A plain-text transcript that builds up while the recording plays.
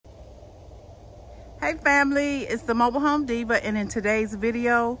Hey family, it's the Mobile Home Diva, and in today's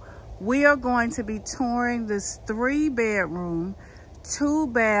video, we are going to be touring this 3-bedroom,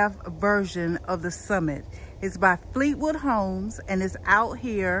 2-bath version of the Summit. It's by Fleetwood Homes, and it's out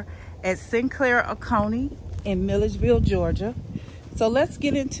here at Sinclair, Oconee in Milledgeville, Georgia. So let's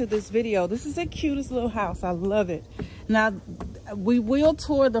get into this video. This is the cutest little house. I love it. Now, we will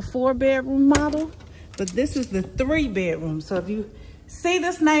tour the 4-bedroom model, but this is the 3-bedroom. So if you see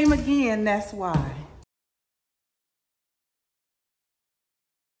this name again, that's why.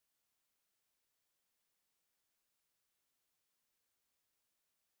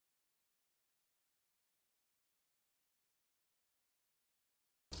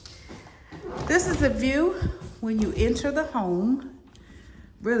 This is the view when you enter the home.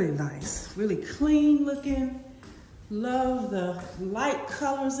 Really nice, really clean looking. Love the light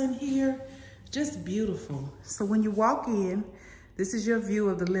colors in here, just beautiful. So when you walk in, this is your view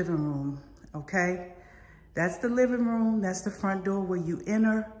of the living room, okay? That's the living room, that's the front door where you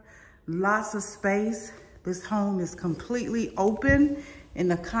enter. Lots of space. This home is completely open in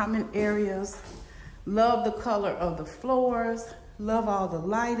the common areas. Love the color of the floors. Love all the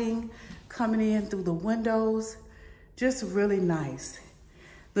lighting coming in through the windows. Just really nice.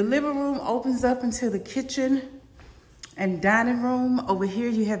 The living room opens up into the kitchen and dining room. Over here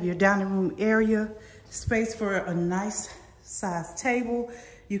you have your dining room area. Space for a nice size table.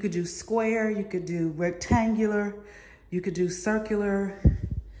 You could do square, you could do rectangular, you could do circular.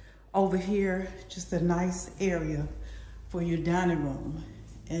 Over here, just a nice area for your dining room.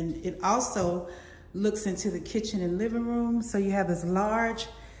 And it also looks into the kitchen and living room. So you have this large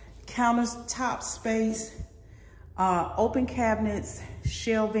countertop space, open cabinets,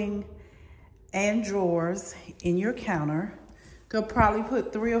 shelving, and drawers in your counter. Could probably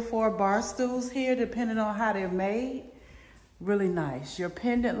put 3 or 4 bar stools here, depending on how they're made. Really nice. Your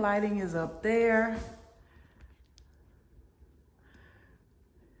pendant lighting is up there.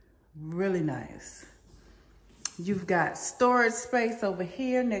 Really nice. You've got storage space over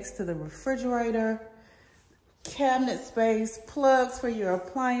here next to the refrigerator, cabinet space, plugs for your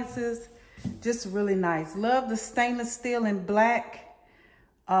appliances. Just really nice. Love the stainless steel and black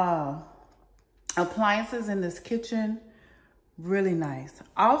appliances in this kitchen. Really nice.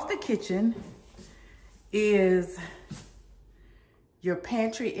 Off the kitchen is your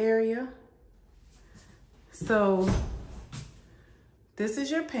pantry area. So this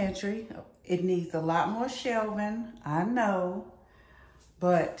is your pantry. It needs a lot more shelving, I know,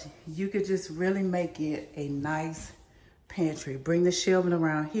 but you could just really make it a nice pantry. Bring the shelving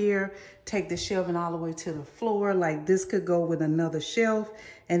around here, take the shelving all the way to the floor. Like this could go with another shelf,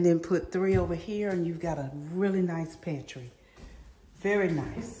 and then put 3 over here, and you've got a really nice pantry. Very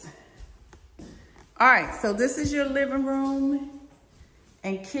nice. All right, so this is your living room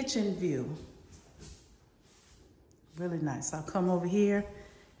and kitchen view. Really nice. I'll come over here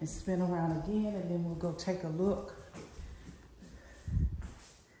and spin around again, and then we'll go take a look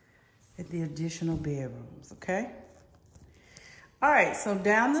at the additional bedrooms, okay? All right, so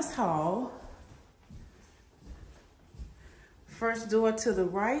down this hall, first door to the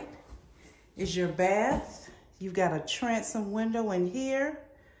right is your bath. You've got a transom window in here.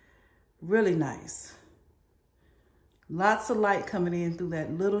 Really nice. Lots of light coming in through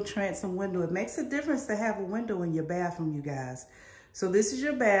that little transom window. It makes a difference to have a window in your bathroom, you guys. So this is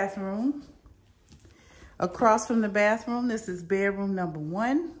your bathroom. Across from the bathroom, this is bedroom number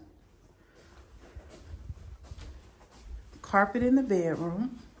 1. Carpet in the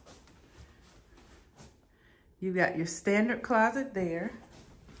bedroom. You got your standard closet there.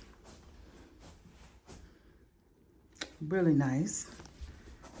 Really nice.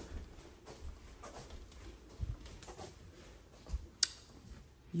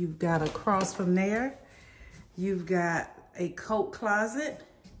 You've got across from there, you've got a coat closet.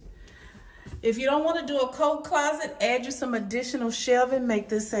 If you don't want to do a coat closet, add you some additional shelving. Make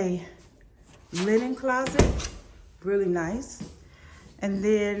this a linen closet. Really nice. And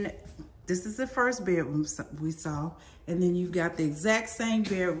then this is the first bedroom we saw. And then you've got the exact same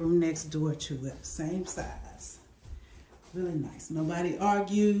bedroom next door to it. Same size. Really nice. Nobody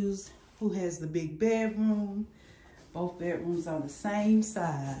argues who has the big bedroom. Both bedrooms are the same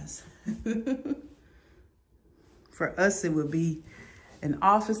size. For us, it would be an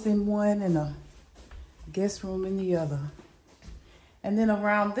office in one and a guest room in the other. And then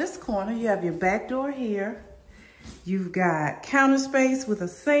around this corner, you have your back door here. You've got counter space with a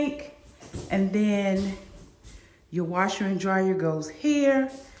sink, and then your washer and dryer goes here.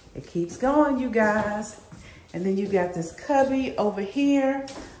 It keeps going, you guys. And then you've got this cubby over here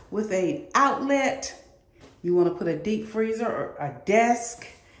with an outlet. You want to put a deep freezer or a desk.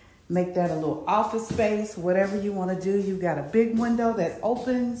 make that a little office space, whatever you want to do. You've got a big window that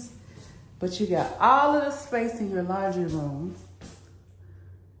opens, but you got all of the space in your laundry room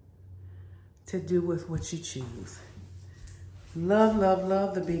to do with what you choose. Love, love,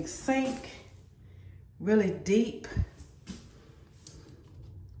 love the big sink. Really deep.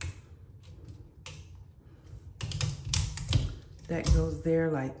 That goes there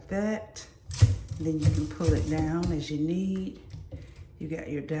like that. And then you can pull it down as you need. You got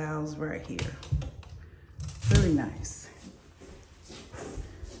your dowels right here. Really nice.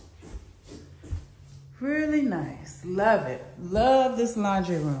 Really nice. Love it. Love this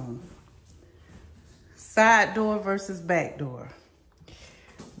laundry room. Side door versus back door.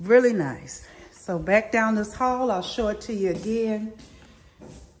 Really nice. So back down this hall, I'll show it to you again.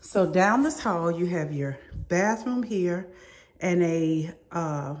 So down this hall, you have your bathroom here and a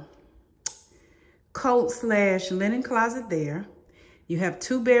coat/linen closet there. You have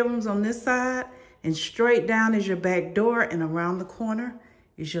 2 bedrooms on this side, and straight down is your back door, and around the corner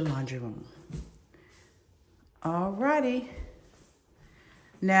is your laundry room. Alrighty.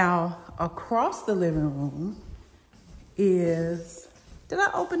 Now, across the living room is, did I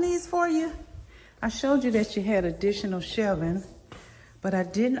open these for you? I showed you that you had additional shelving, but I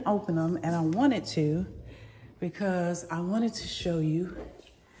didn't open them, and I wanted to because I wanted to show you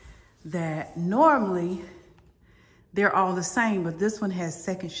that normally they're all the same, but this one has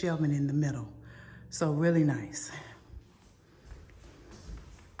second shelving in the middle. So really nice.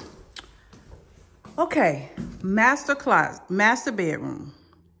 Okay, master closet, master bedroom.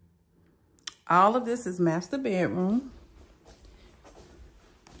 All of this is master bedroom.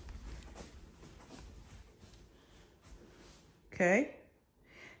 Okay,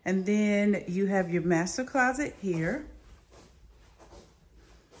 and then you have your master closet here.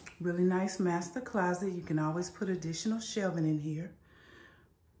 Really nice master closet. You can always put additional shelving in here.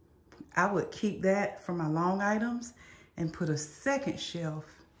 I would keep that for my long items and put a second shelf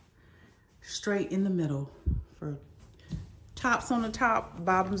straight in the middle for tops on the top,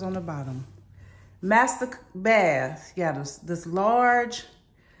 bottoms on the bottom. Master bath. You got this large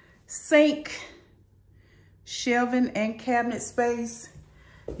sink, shelving and cabinet space.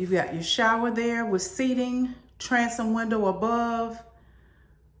 You've got your shower there with seating, transom window above,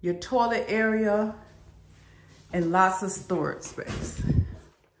 your toilet area, and lots of storage space.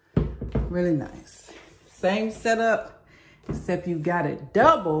 Really nice. Same setup, except you got it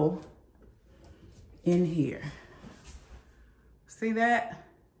double in here. See that?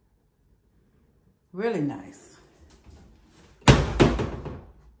 Really nice.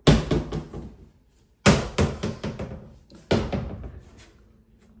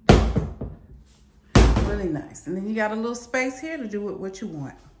 Really nice. And then you got a little space here to do it what you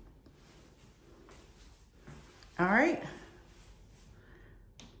want. All right.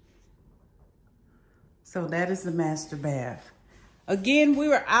 So that is the master bath. Again, we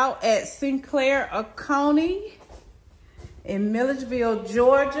were out at Sinclair, Oconee in Milledgeville,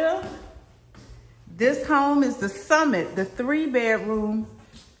 Georgia. This home is the Summit, the 3-bedroom,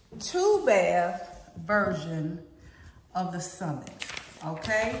 2-bath version of the Summit,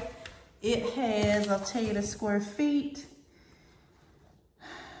 okay? It has, I'll tell you the square feet.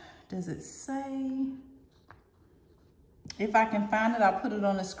 Does it say? If I can find it, I'll put it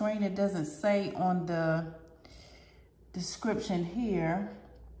on the screen. It doesn't say on the description here,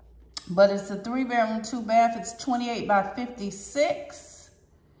 but it's a 3-bedroom, 2-bath. It's 28 by 56.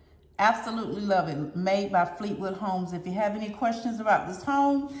 Absolutely love it. Made by Fleetwood Homes. If you have any questions about this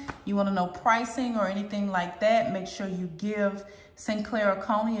home, you want to know pricing or anything like that, make sure you give Sinclair,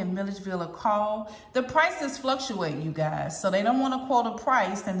 Oconee, and Milledgeville a call. The prices fluctuate, you guys, so they don't want to quote a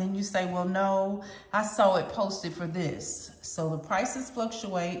price and then you say, well, no, I saw it posted for this. So the prices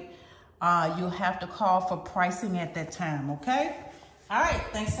fluctuate. You'll have to call for pricing at that time, okay? All right,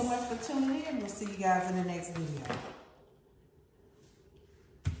 thanks so much for tuning in. We'll see you guys in the next video.